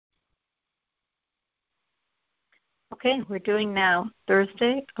Okay, we're doing now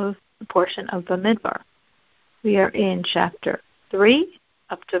Thursday of the portion of Bamidbar. We are in chapter 3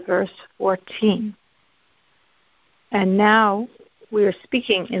 up to verse 14. And now we are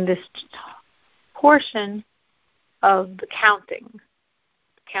speaking in this portion of the counting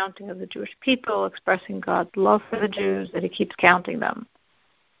of the Jewish people, expressing God's love for the Jews, that he keeps counting them.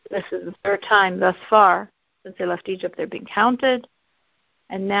 This is the third time thus far since they left Egypt they're being counted.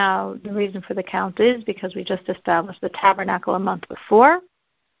 And now the reason for the count is because we just established the tabernacle a month before.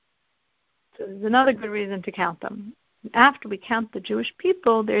 So there's another good reason to count them. After we count the Jewish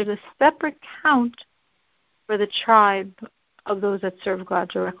people, there's a separate count for the tribe of those that serve God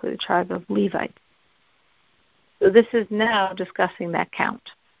directly, the tribe of Levites. So this is now discussing that count.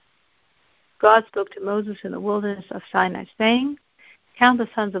 God spoke to Moses in the wilderness of Sinai, saying, "Count the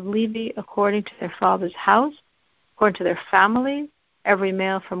sons of Levi according to their father's house, according to their families. Every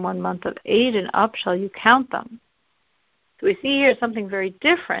male from 1 month of age and up shall you count them." So we see here something very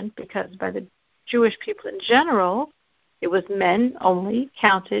different, because by the Jewish people in general, it was men only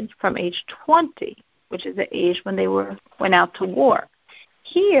counted from age 20, which is the age when they went out to war.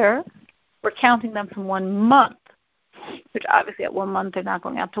 Here, we're counting them from 1 month, which obviously at 1 month they're not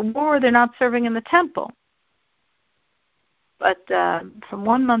going out to war, they're not serving in the temple. But from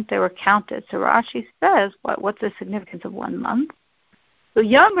 1 month they were counted. So Rashi says, what's the significance of 1 month? So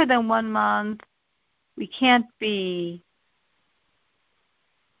younger than 1 month, we can't be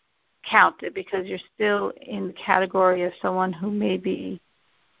counted because you're still in the category of someone who maybe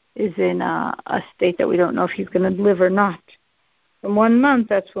is in a state that we don't know if he's going to live or not. From 1 month,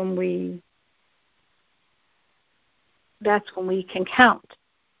 that's when we can count.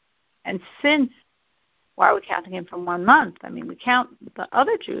 And why are we counting him from 1 month? I mean, we count the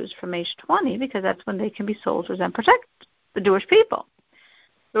other Jews from age 20 because that's when they can be soldiers and protect the Jewish people.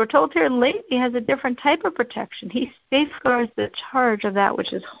 So we're told here Levi has a different type of protection. He safeguards the charge of that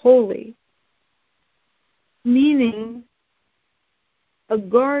which is holy, meaning a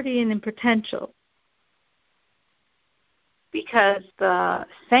guardian in potential, because the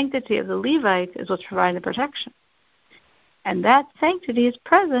sanctity of the Levite is what's providing the protection. And that sanctity is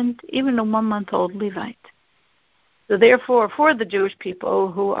present even in a 1-month-old Levite. So therefore, for the Jewish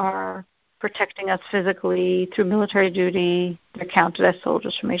people who are protecting us physically through military duty, they're counted as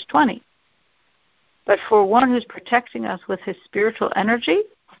soldiers from age 20. But for one who's protecting us with his spiritual energy,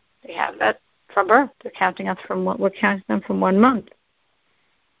 they have that from birth. We're counting them from 1 month.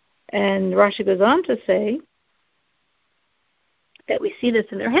 And Rashi goes on to say that we see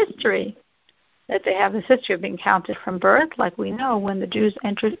this in their history, that they have this history of being counted from birth. Like we know, when the Jews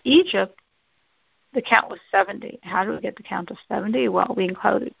entered Egypt, the count was 70. How do we get the count of 70? Well, we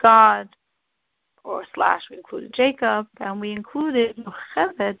included God, we included Jacob, and we included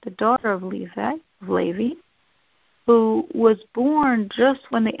Yocheved, the daughter of Levi, who was born just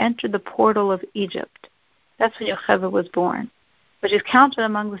when they entered the portal of Egypt. That's when Yocheved was born. But she's counted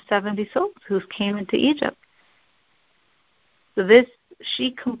among the 70 souls who came into Egypt. So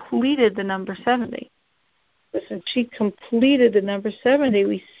she completed the number 70. But since she completed the number 70,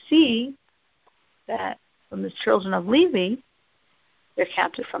 we see that from the children of Levi, they're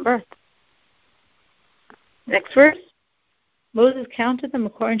counted from birth. Next verse, Moses counted them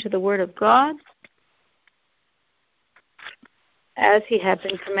according to the word of God, as he had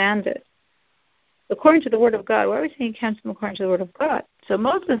been commanded. According to the word of God, why are we saying he counts them according to the word of God? So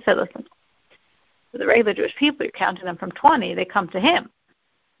Moses said, listen, for the regular Jewish people, you're counting them from 20, they come to him.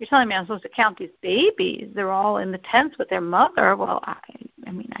 You're telling me I'm supposed to count these babies, they're all in the tents with their mother. Well, I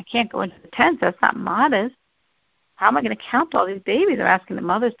can't go into the tents, that's not modest. How am I going to count all these babies? I'm asking the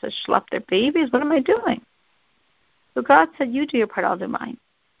mothers to schlep their babies. What am I doing? So God said, you do your part, I'll do mine,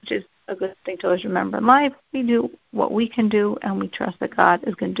 which is a good thing to always remember in life. We do what we can do, and we trust that God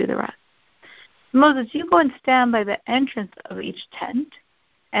is going to do the rest. Moses, you go and stand by the entrance of each tent,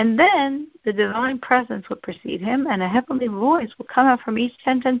 and then the divine presence will precede him, and a heavenly voice will come out from each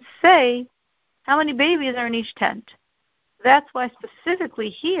tent and say, how many babies are in each tent? That's why specifically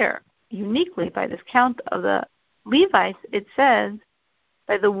here, uniquely by this count of the Levites, it says,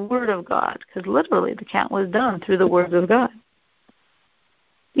 by the word of God, because literally the count was done through the words of God.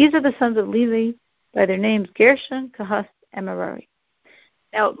 These are the sons of Levi by their names, Gershon, Kohath, and Merari.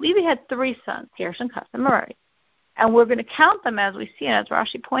 Now, Levi had 3 sons, Gershon, Kohath, and Merari. And we're going to count them, as we see, and as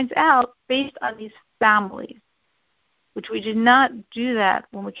Rashi points out, based on these families, which we did not do that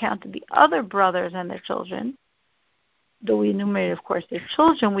when we counted the other brothers and their children. Though we enumerated, of course, their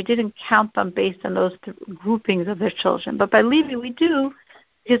children, we didn't count them based on those groupings of their children. But by Levi, we do,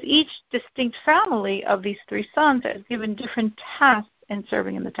 because each distinct family of these 3 sons is given different tasks in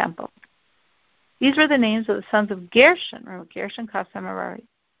serving in the temple. These were the names of the sons of Gershon. Remember, Gershon, Kohath, and Merari.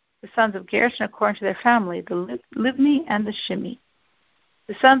 The sons of Gershon according to their family, the Livni and the Shimi.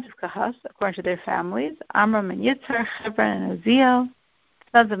 The sons of Kohath according to their families, Amram and Yitzhar, Hebron and Uziel.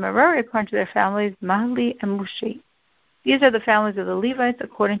 The sons of Merari according to their families, Mahli and Mushi. These are the families of the Levites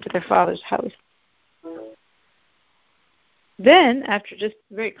according to their father's house. Then, after just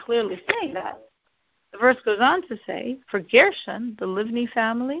very clearly saying that, the verse goes on to say, for Gershon, the Livni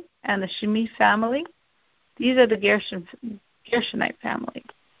family and the Shimi family, these are the Gershonite family.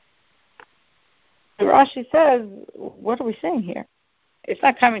 So Rashi says, what are we saying here? It's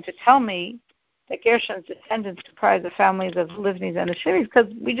not coming to tell me that Gershon's descendants comprise the families of the Livnis and the Shimis,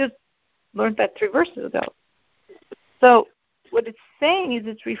 because we just learned that 3 verses ago. So what it's saying is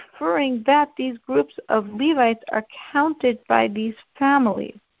it's referring that these groups of Levites are counted by these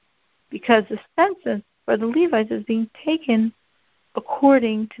families, because the census for the Levites is being taken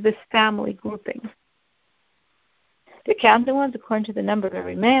according to this family grouping. The counted ones according to the number of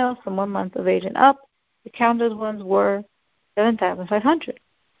every male from 1 month of age and up. The counted ones were 7,500.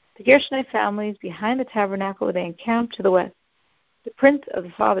 The Gershonite families behind the tabernacle, they encamped to the west. The prince of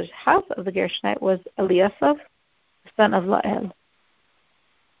the father's house of the Gershonite was Eliasaph, the son of Lael.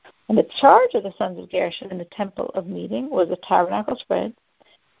 And the charge of the sons of Gershon in the temple of meeting was the tabernacle spread,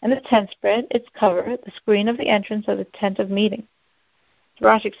 and the tent spread, its cover, the screen of the entrance of the tent of meeting.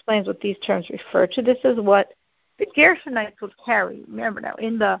 Rashi explains what these terms refer to. This is what the Gershonites would carry. Remember now,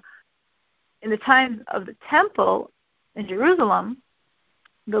 in the times of the temple in Jerusalem,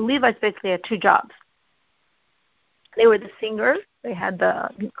 the Levites basically had 2 jobs. They were the singers. They had the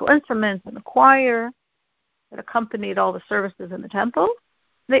musical instruments and the choir that accompanied all the services in the temple.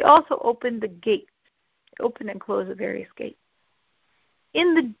 They also opened the gates. They opened and closed the various gates.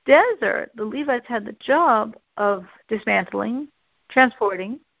 In the desert, the Levites had the job of dismantling,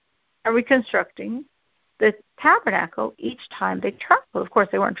 transporting, and reconstructing the tabernacle each time they traveled. Of course,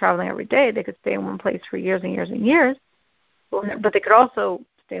 they weren't traveling every day. They could stay in one place for years and years and years, but they could also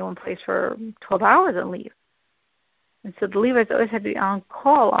stay in one place for 12 hours and leave. And so the Levites always had to be on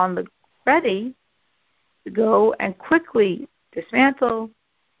call, on the ready to go and quickly dismantle,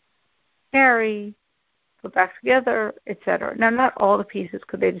 carry, put back together, etc. Now, not all the pieces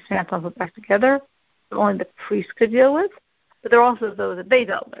could they dismantle and put back together. Only the priests could deal with, but there are also those that they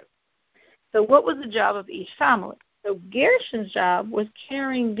dealt with. So what was the job of each family? So Gershon's job was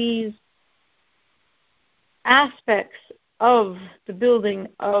carrying these aspects of the building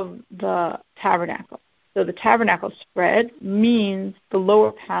of the tabernacle. So the tabernacle spread means the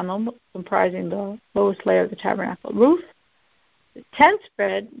lower panel comprising the lowest layer of the tabernacle roof. The tent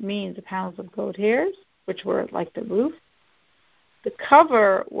spread means the panels of goat hairs, which were like the roof. The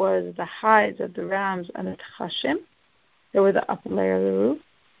cover was the hides of the rams and the tachashim. They were the upper layer of the roof.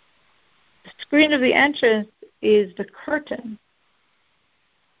 The screen of the entrance is the curtain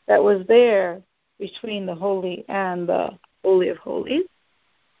that was there between the holy and the Holy of Holies.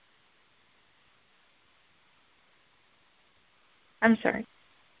 I'm sorry.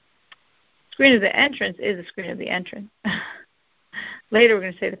 Screen of the entrance is the screen of the entrance. Later we're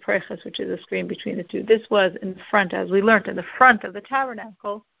going to say the prechus, which is the screen between the two. This was in the front, as we learned, in the front of the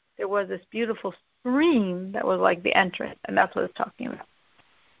tabernacle, there was this beautiful screen that was like the entrance, and that's what it's talking about.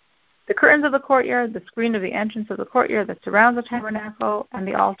 The curtains of the courtyard, the screen of the entrance of the courtyard that surrounds the tabernacle, and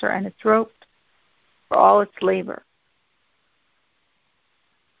the altar and its ropes for all its labor.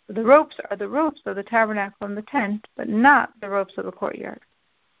 So the ropes are the ropes of the tabernacle and the tent, but not the ropes of the courtyard.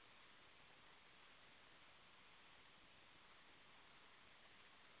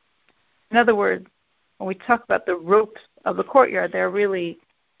 In other words, when we talk about the ropes of the courtyard, there are really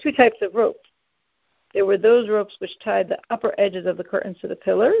 2 types of ropes. There were those ropes which tied the upper edges of the curtains to the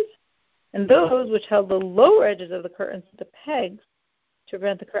pillars, and those which held the lower edges of the curtains to the pegs to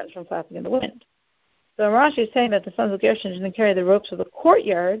prevent the curtains from flapping in the wind. So Rashi is saying that the sons of Gershon didn't carry the ropes of the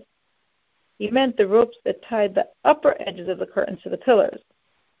courtyard. He meant the ropes that tied the upper edges of the curtains to the pillars,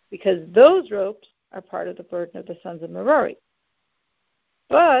 because those ropes are part of the burden of the sons of Merari.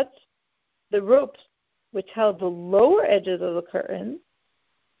 But the ropes which held the lower edges of the curtains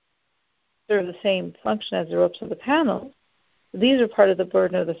serve the same function as the ropes of the panels. These are part of the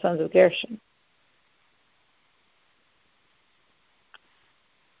burden of the sons of Gershon.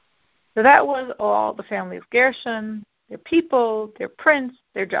 So that was all the family of Gershon, their people, their prince,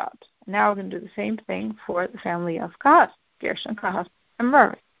 their jobs. Now we're going to do the same thing for the family of Kohath, Gershon, Kohath, and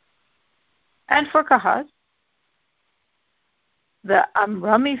Merari. And for Kohath, the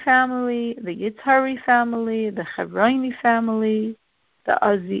Amrami family, the Yitzhari family, the Hebroni family, the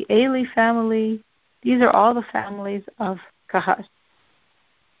Uzieli family, these are all the families of Kohath.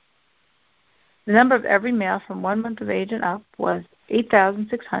 The number of every male from 1 month of age and up was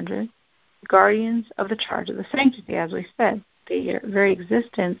 8,600, guardians of the charge of the sanctity, as we said. Their very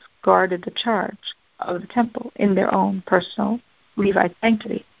existence guarded the charge of the temple in their own personal Levite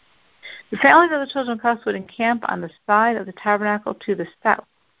sanctity. The families of the children of Kohath would encamp on the side of the tabernacle to the south.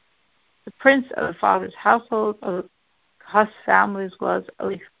 The prince of the father's household of the Kohath's families was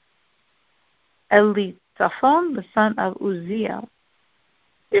Elisaphon, the son of Uzziel.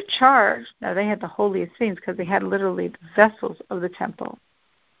 Their charge, now they had the holiest things because they had literally the vessels of the temple,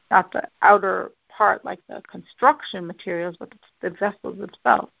 not the outer part like the construction materials, but the vessels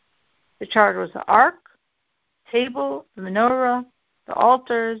themselves. The charge was the ark, table, the menorah, the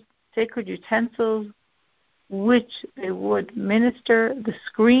altars, sacred utensils, which they would minister, the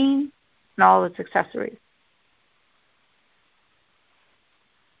screen, and all its accessories.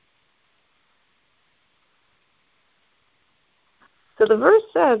 So the verse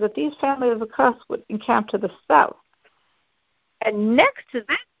says that these families of the Kohath would encamp to the south. And next to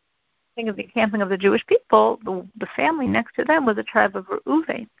that, thing of the encamping of the Jewish people, the family next to them was the tribe of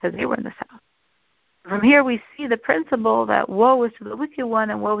Reuven, because they were in the south. From here we see the principle that woe is to the wicked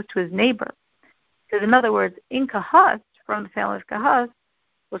one and woe is to his neighbor. Because in other words, in Kohath, from the family of Kohath,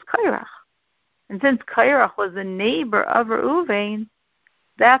 was Kairach. And since Kairach was the neighbor of Reuven,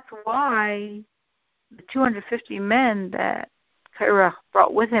 that's why the 250 men that Kairach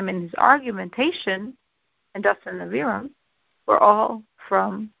brought with him in his argumentation, and Dathan and Abiram, were all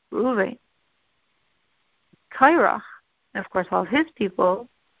from Reuven. Kairach, and of course all of his people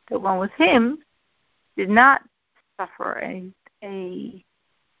that went with him, did not suffer a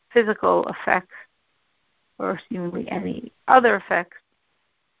physical effect or seemingly any other effects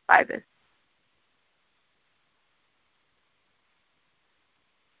by this.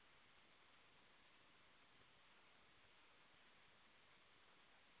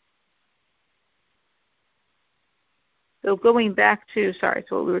 So going back to, so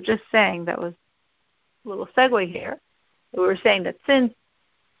what we were just saying, that was a little segue here. We were saying that since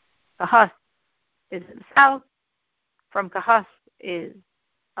Kohath is in the south, from Kohath is,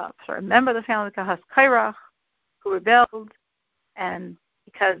 a member of the family of Kohath, Kairach, who rebelled, and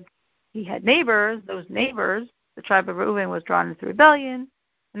because he had neighbors, those neighbors, the tribe of Reuven was drawn into rebellion,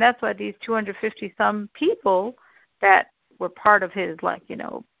 and that's why these 250-some people that were part of his,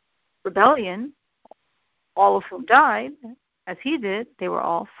 rebellion, all of whom died, as he did, they were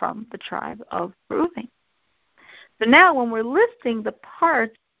all from the tribe of Reuven. So now when we're listing the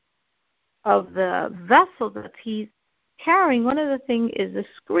parts of the vessel that he's carrying, one of the things is the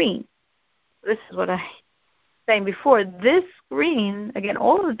screen. This is what I was saying before. This screen, again,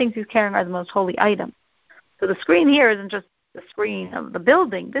 all of the things he's carrying are the most holy item. So the screen here isn't just the screen of the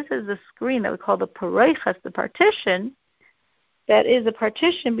building. This is the screen that we call the pareichas, the partition, that is a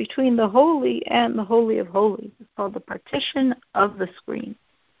partition between the holy and the holy of holies. It's called the partition of the screen.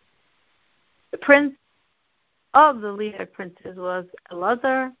 The prince of the Levite princes was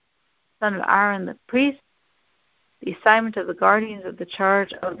Elazar, son of Aaron the priest, the assignment of the guardians of the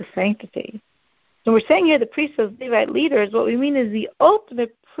charge of the sanctity. So we're saying here the priests of Levite leaders, what we mean is the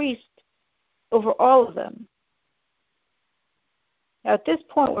ultimate priest over all of them. Now at this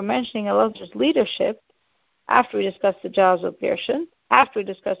point we're mentioning Elazar's leadership after we discuss the jobs of Gershon, after we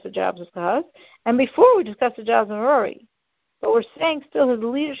discuss the jobs of Kohath, and before we discuss the jobs of Merari. But we're saying still his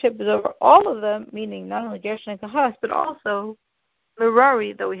leadership is over all of them, meaning not only Gershon and Kohath, but also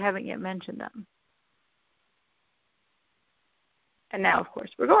Merari, though we haven't yet mentioned them. And now, of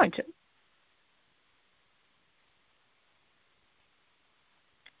course, we're going to.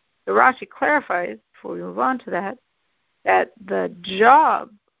 So Rashi clarifies, before we move on to that the job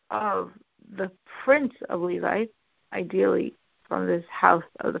of the prince of Levites, ideally from this house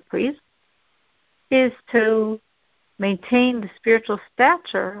of the priest, is to maintain the spiritual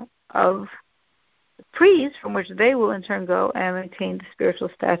stature of the priests, from which they will in turn go and maintain the spiritual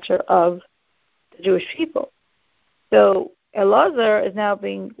stature of the Jewish people. So Elazar is now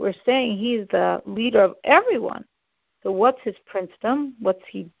we're saying he's the leader of everyone. So what's his princedom? What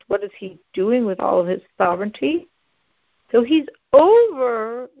is he doing with all of his sovereignty? So he's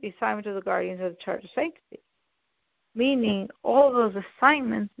over the assignment of the guardians of the charge of sanctity, meaning all those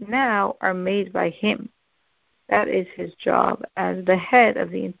assignments now are made by him. That is his job as the head of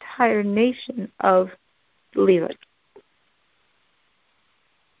the entire nation of the Levites.